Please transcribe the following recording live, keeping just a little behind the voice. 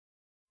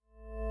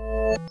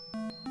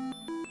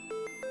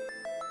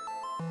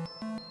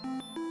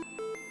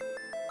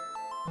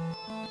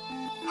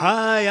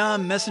Hi,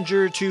 I'm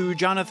Messenger to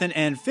Jonathan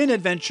and Finn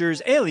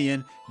Adventures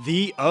Alien,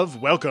 the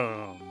of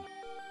Welcome.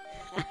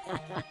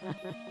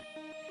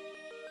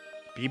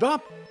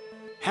 Bebop?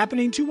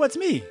 Happening to what's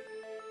me?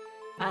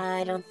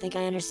 I don't think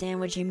I understand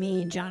what you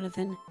mean,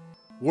 Jonathan.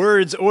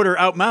 Words order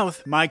out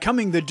mouth, my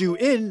coming the do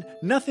in,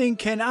 nothing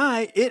can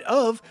I it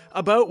of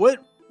about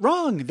what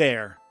wrong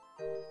there.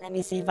 Let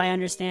me see if I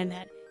understand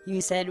that. You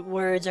said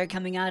words are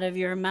coming out of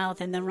your mouth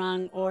in the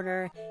wrong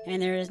order,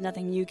 and there is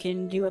nothing you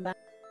can do about it.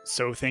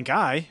 So think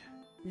I.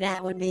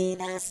 That would be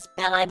the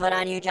spell I put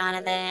on you,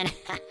 Jonathan.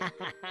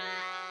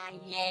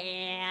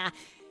 Yeah.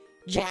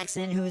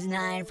 Jackson, who's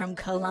 9 from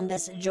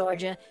Columbus,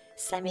 Georgia,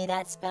 sent me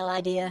that spell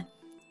idea.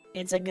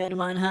 It's a good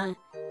one, huh?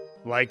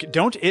 Like,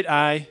 don't it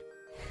I.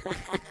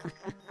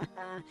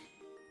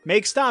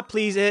 Make stop,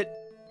 please, it.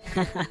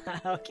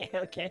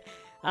 Okay.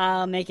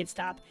 I'll make it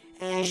stop.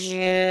 Shoo-be-doo-be.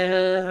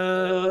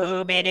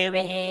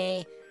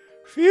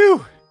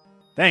 Phew.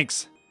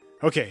 Thanks.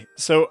 Okay,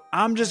 so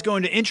I'm just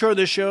going to intro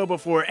this show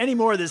before any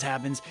more of this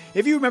happens.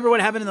 If you remember what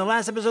happened in the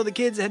last episode, the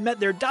kids had met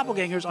their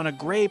doppelgangers on a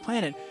gray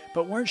planet,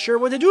 but weren't sure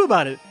what to do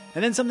about it.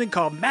 And then something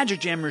called Magic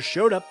Jammers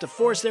showed up to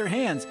force their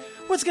hands.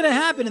 What's going to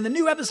happen in the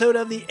new episode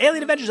of The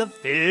Alien Adventures of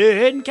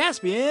Finn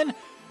Caspian?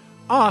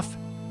 Off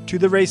to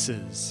the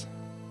races.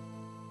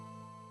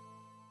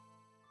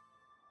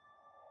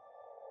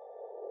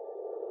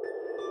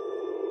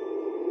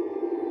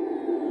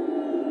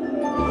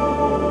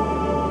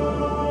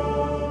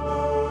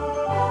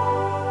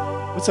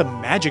 What's a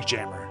magic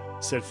jammer?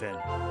 Said Finn.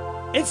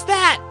 It's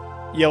that!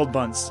 Yelled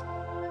Bunce.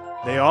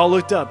 They all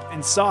looked up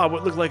and saw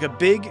what looked like a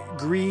big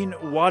green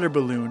water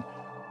balloon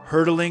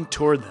hurtling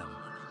toward them.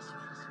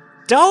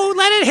 Don't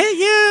let it hit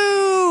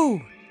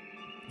you!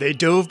 They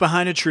dove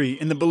behind a tree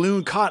and the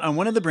balloon caught on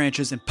one of the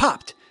branches and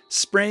popped,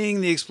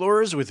 spraying the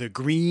explorers with a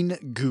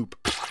green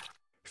goop.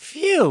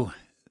 Phew,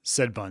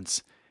 said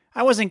Bunce.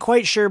 I wasn't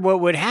quite sure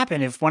what would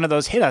happen if one of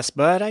those hit us,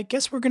 but I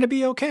guess we're going to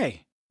be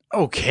okay.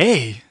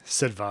 Okay,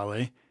 said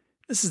Vale.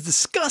 This is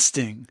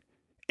disgusting.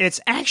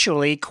 It's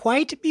actually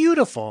quite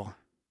beautiful.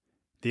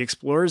 The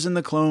explorers and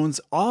the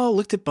clones all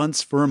looked at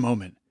Bunce for a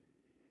moment.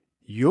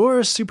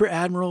 Your super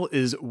admiral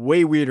is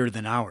way weirder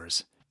than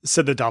ours,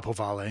 said the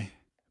Doppelvale.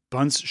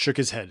 Bunce shook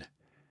his head.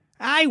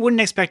 I wouldn't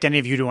expect any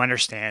of you to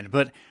understand,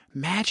 but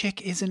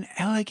magic is an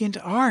elegant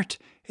art.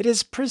 It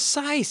is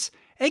precise,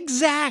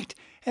 exact,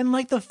 and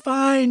like the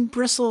fine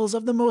bristles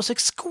of the most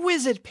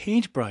exquisite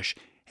paintbrush,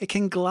 it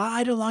can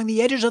glide along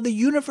the edges of the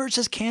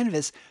universe's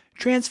canvas,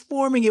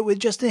 transforming it with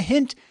just a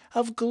hint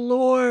of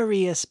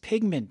glorious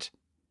pigment.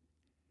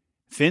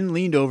 Finn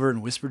leaned over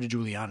and whispered to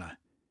Juliana.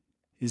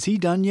 Is he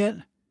done yet?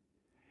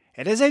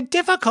 It is a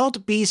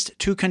difficult beast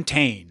to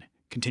contain,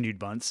 continued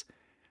Bunce.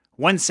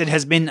 Once it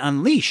has been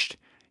unleashed,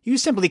 you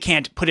simply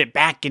can't put it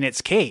back in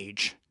its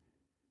cage.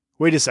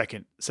 Wait a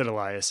second, said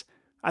Elias.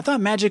 I thought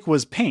magic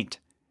was paint.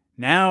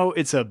 Now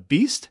it's a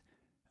beast?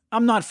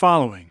 I'm not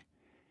following.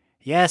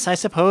 Yes, I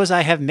suppose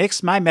I have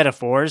mixed my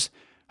metaphors.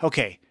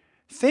 Okay,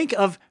 think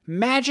of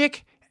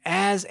magic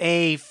as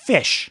a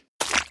fish.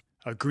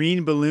 A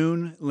green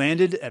balloon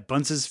landed at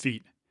Bunce's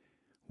feet.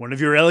 One of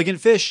your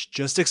elegant fish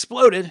just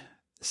exploded,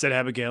 said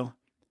Abigail.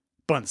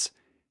 Bunce,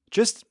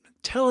 just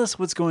tell us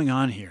what's going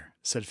on here,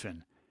 said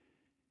Finn.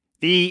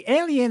 The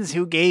aliens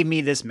who gave me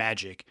this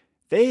magic,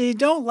 they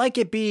don't like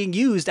it being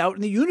used out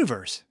in the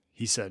universe,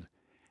 he said,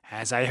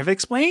 as I have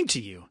explained to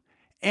you.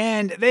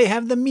 And they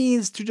have the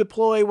means to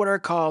deploy what are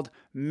called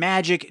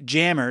magic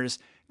jammers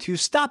to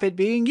stop it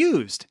being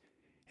used.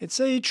 It's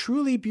a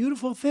truly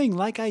beautiful thing,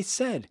 like I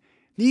said.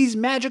 These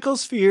magical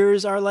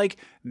spheres are like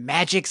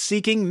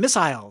magic-seeking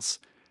missiles.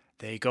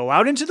 They go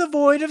out into the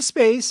void of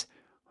space,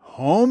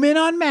 home in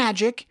on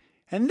magic,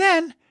 and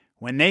then,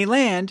 when they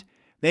land,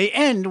 they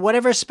end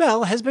whatever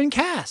spell has been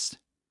cast.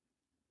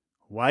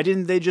 Why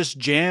didn't they just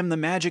jam the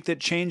magic that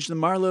changed the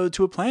Marlowe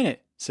to a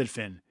planet? Said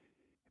Finn.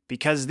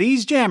 Because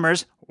these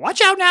jammers...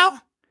 Watch out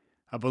now!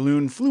 A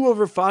balloon flew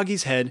over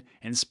Foggy's head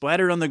and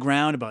splattered on the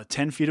ground about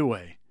 10 feet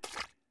away.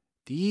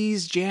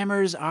 These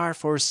jammers are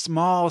for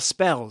small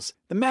spells.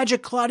 The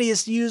magic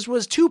Claudius used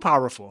was too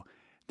powerful.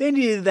 They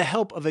needed the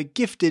help of a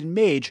gifted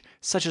mage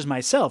such as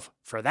myself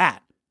for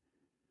that.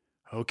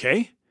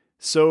 Okay,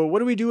 so what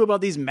do we do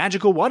about these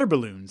magical water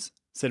balloons?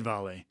 Said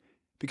Vale.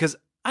 Because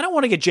I don't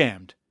want to get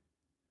jammed.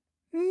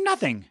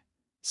 Nothing,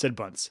 said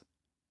Bunce.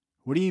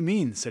 What do you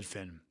mean? Said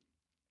Finn.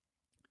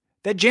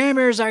 The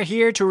jammers are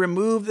here to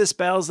remove the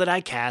spells that I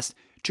cast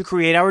to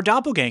create our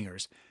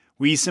doppelgangers.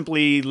 We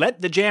simply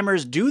let the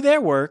jammers do their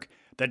work,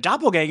 the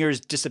doppelgangers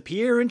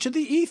disappear into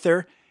the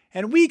ether,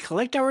 and we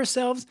collect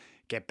ourselves,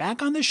 get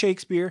back on the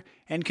Shakespeare,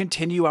 and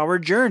continue our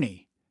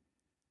journey.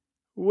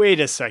 Wait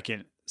a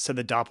second, said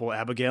the Doppel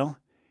Abigail.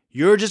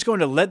 You're just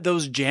going to let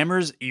those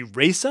jammers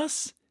erase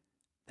us?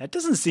 That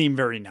doesn't seem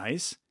very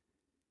nice.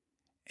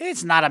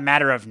 It's not a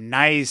matter of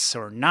nice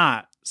or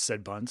not,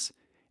 said Bunce.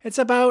 It's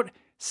about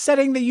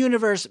setting the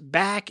universe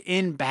back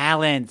in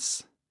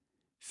balance.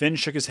 Finn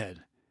shook his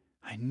head.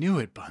 I knew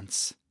it,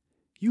 Bunce.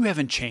 You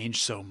haven't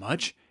changed so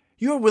much.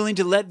 You're willing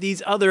to let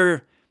these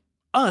other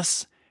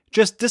us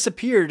just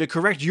disappear to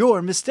correct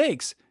your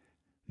mistakes.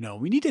 No,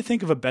 we need to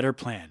think of a better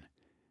plan.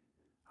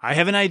 I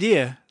have an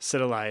idea,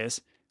 said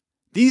Elias.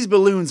 These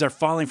balloons are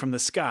falling from the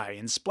sky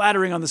and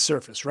splattering on the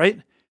surface,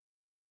 right?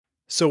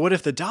 So what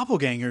if the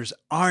doppelgangers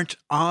aren't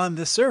on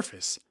the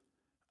surface?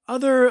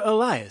 Other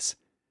Elias,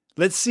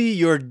 let's see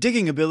your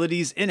digging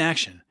abilities in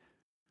action.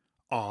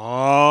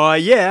 Aw,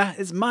 yeah,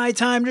 it's my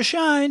time to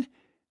shine,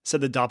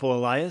 said the Doppel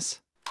Elias.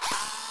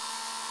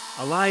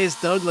 Elias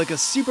dug like a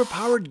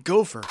superpowered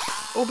gopher,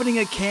 opening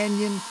a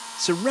canyon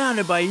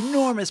surrounded by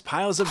enormous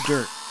piles of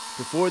dirt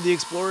before the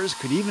explorers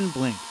could even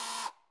blink.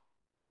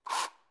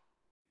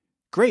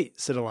 Great,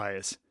 said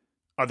Elias.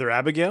 Other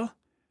Abigail?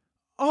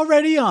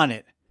 Already on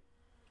it.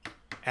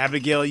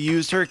 Abigail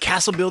used her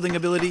castle-building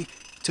ability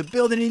to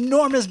build an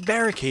enormous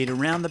barricade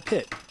around the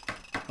pit.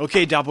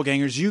 Okay,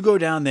 doppelgangers, you go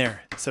down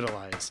there, said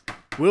Elias.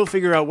 We'll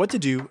figure out what to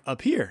do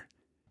up here.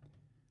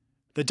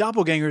 The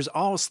doppelgangers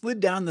all slid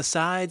down the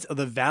sides of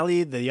the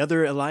valley the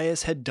other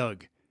Elias had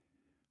dug.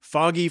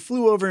 Foggy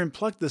flew over and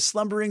plucked the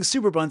slumbering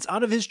Superbunts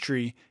out of his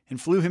tree and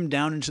flew him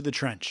down into the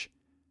trench.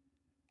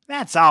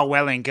 That's all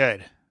well and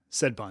good,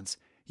 said Bunce.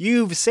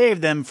 You've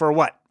saved them for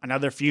what,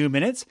 another few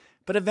minutes?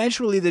 But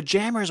eventually the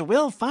jammers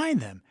will find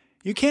them.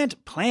 You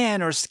can't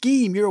plan or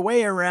scheme your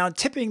way around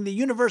tipping the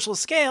universal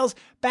scales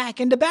back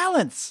into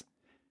balance.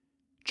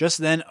 Just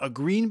then a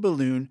green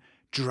balloon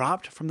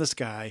dropped from the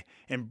sky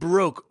and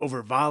broke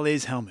over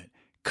Vale's helmet,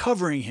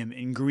 covering him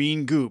in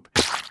green goop.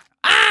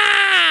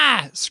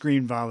 Ah!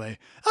 Screamed Vale.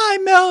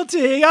 I'm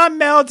melting!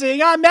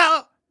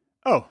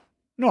 Oh,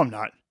 no I'm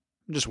not.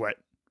 I'm just wet.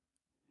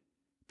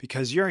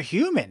 Because you're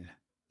human,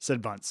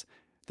 said Bunce.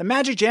 The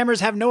magic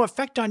jammers have no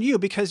effect on you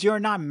because you're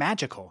not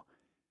magical.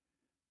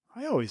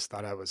 I always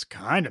thought I was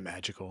kind of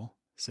magical,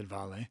 said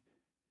Vale.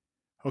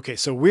 Okay,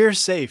 so we're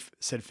safe,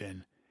 said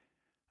Finn.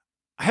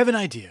 I have an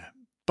idea.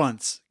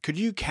 Bunce, could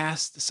you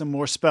cast some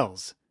more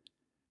spells?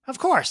 Of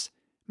course.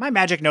 My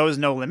magic knows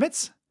no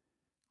limits.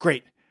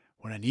 Great.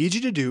 What I need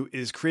you to do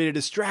is create a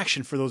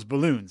distraction for those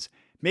balloons.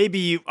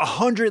 Maybe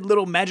 100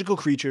 little magical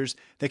creatures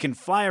that can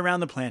fly around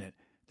the planet.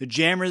 The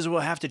jammers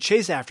will have to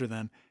chase after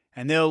them,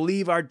 and they'll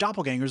leave our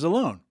doppelgangers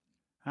alone.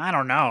 I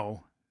don't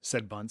know,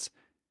 said Bunce.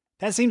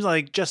 That seems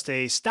like just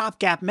a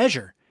stopgap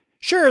measure.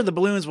 Sure, the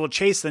balloons will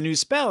chase the new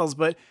spells,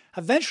 but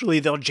eventually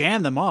they'll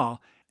jam them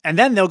all, and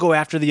then they'll go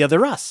after the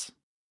other us.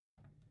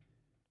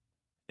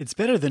 It's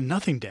better than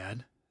nothing,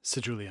 Dad,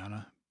 said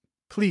Juliana.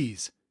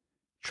 Please,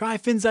 try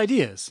Finn's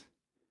ideas.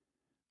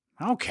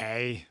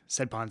 Okay,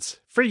 said Bunce,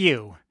 for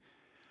you.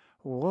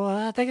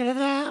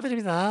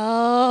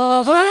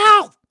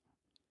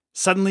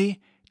 Suddenly,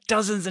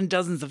 dozens and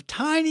dozens of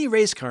tiny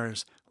race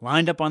cars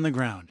lined up on the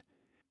ground.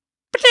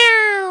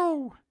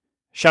 Ptew!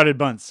 Shouted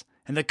Bunce,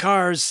 and the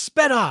cars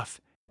sped off.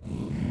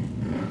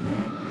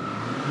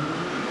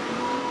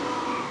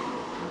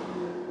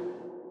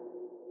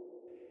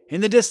 In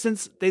the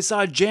distance, they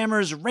saw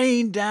jammers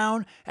rain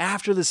down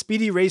after the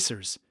speedy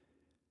racers.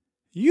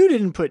 You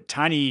didn't put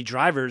tiny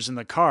drivers in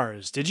the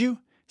cars, did you?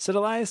 Said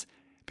Elias.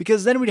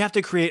 Because then we'd have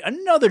to create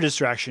another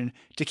distraction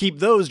to keep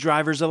those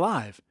drivers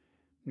alive.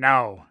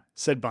 No,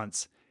 said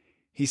Bunce.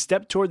 He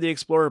stepped toward the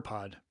explorer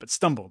pod, but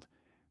stumbled.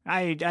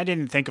 I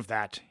didn't think of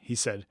that, he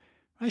said.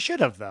 I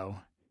should have, though.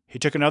 He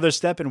took another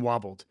step and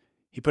wobbled.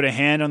 He put a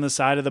hand on the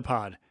side of the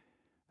pod.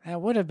 That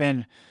would have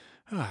been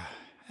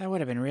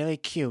really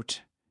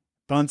cute.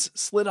 Bunce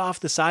slid off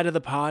the side of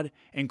the pod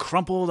and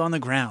crumpled on the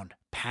ground,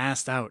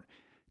 passed out.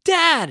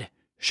 Dad!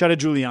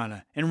 Shouted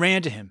Juliana and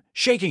ran to him,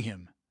 shaking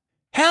him.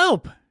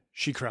 Help!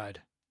 She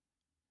cried.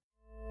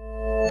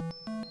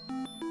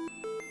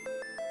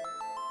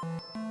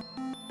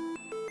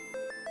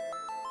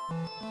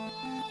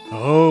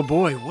 Oh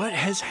boy, what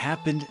has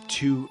happened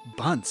to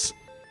Bunce?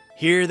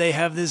 Here they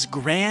have this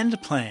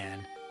grand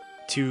plan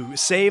to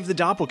save the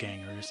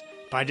doppelgangers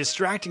by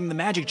distracting the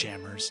magic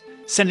jammers,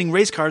 sending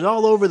race cars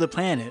all over the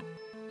planet.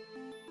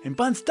 And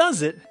Bunce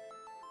does it,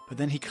 but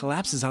then he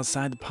collapses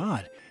outside the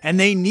pod. And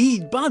they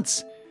need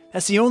Bunce.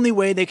 That's the only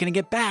way they can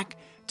get back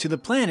to the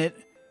planet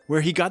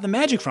where he got the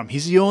magic from.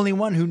 He's the only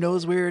one who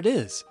knows where it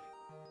is.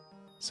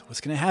 So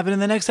what's going to happen in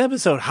the next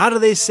episode? How do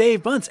they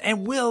save Bunce?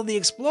 And will the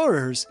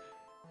explorers,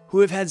 who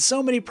have had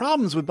so many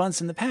problems with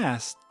Bunce in the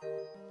past,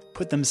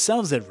 put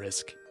themselves at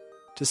risk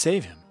to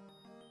save him?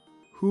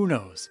 Who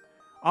knows?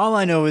 All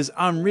I know is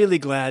I'm really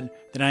glad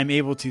that I'm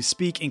able to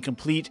speak in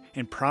complete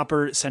and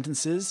proper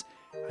sentences.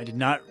 I did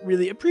not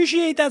really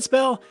appreciate that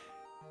spell,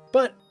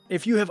 but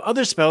if you have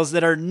other spells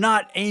that are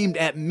not aimed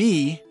at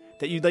me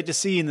that you'd like to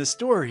see in the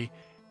story,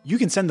 you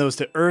can send those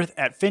to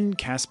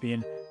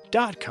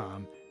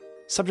earth@finncaspian.com,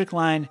 subject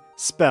line,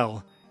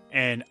 spell,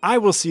 and I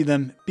will see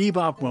them,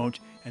 Bebop won't,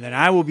 and then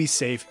I will be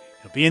safe.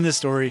 It'll be in the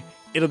story,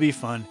 it'll be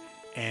fun,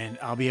 and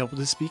I'll be able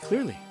to speak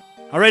clearly.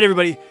 All right,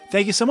 everybody,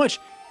 thank you so much,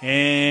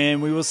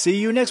 and we will see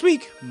you next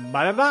week.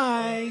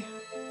 Bye-bye.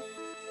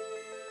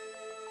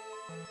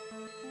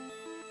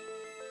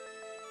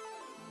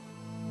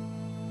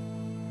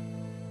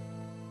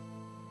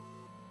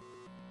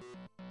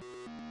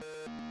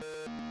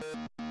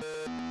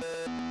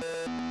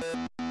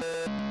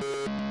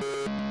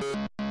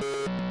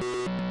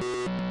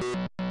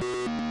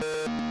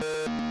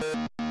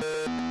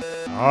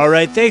 All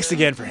right, thanks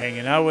again for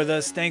hanging out with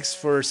us. Thanks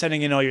for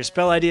sending in all your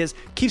spell ideas.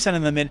 Keep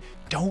sending them in.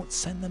 Don't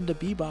send them to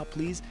Bebop,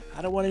 please.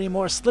 I don't want any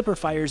more slipper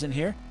fires in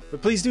here.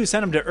 But please do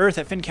send them to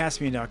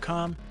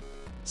earth@fincaspian.com.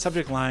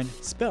 Subject line,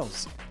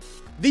 spells.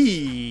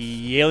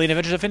 The Alien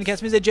Adventures of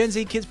Fincast is a Gen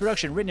Z Kids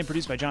production, written and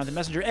produced by Jonathan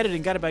Messenger, edited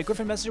and guided by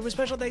Griffin Messenger, with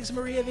special thanks to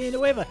Maria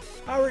Villanueva.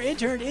 Our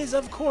intern is,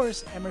 of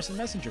course, Emerson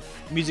Messenger.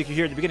 The music you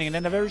hear at the beginning and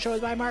end of every show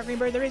is by Mark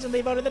Greenberg, the recently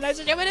voted the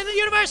nicest human in the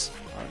universe.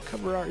 Our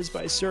cover art is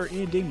by Sir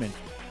Ian Dingman.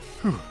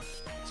 Whew.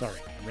 Sorry,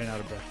 I ran out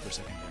of breath for a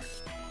second there.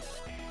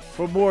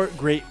 For more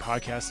great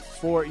podcasts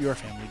for your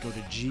family, go to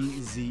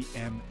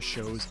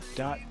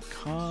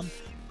gzmshows.com,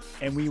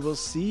 and we will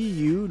see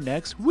you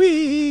next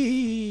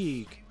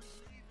week.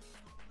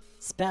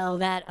 Spell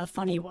that a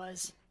funny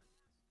was.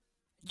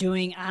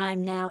 Doing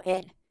I'm now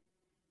it.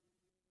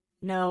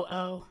 No,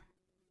 oh.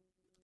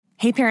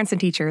 Hey parents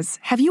and teachers,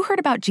 have you heard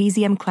about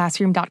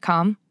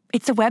gzmclassroom.com?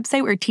 It's a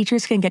website where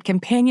teachers can get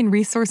companion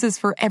resources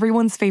for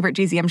everyone's favorite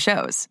GZM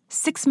shows.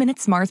 6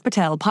 Minutes, Mars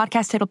Patel,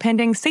 Podcast Title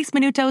Pending, 6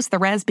 Minutos, The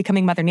Res,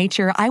 Becoming Mother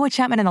Nature, Iowa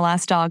Chapman and the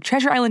Last Dog,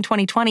 Treasure Island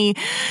 2020,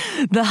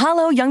 The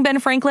Hollow, Young Ben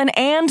Franklin,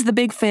 and The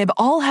Big Fib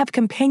all have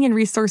companion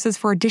resources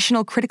for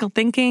additional critical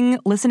thinking,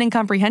 listening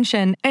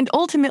comprehension, and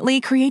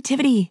ultimately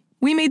creativity.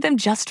 We made them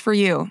just for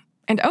you.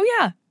 And oh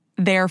yeah,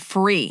 they're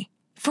free.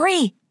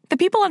 Free! The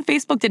people on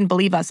Facebook didn't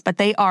believe us, but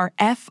they are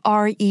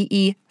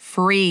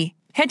free.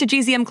 Head to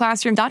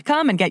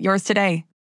gzmclassroom.com and get yours today.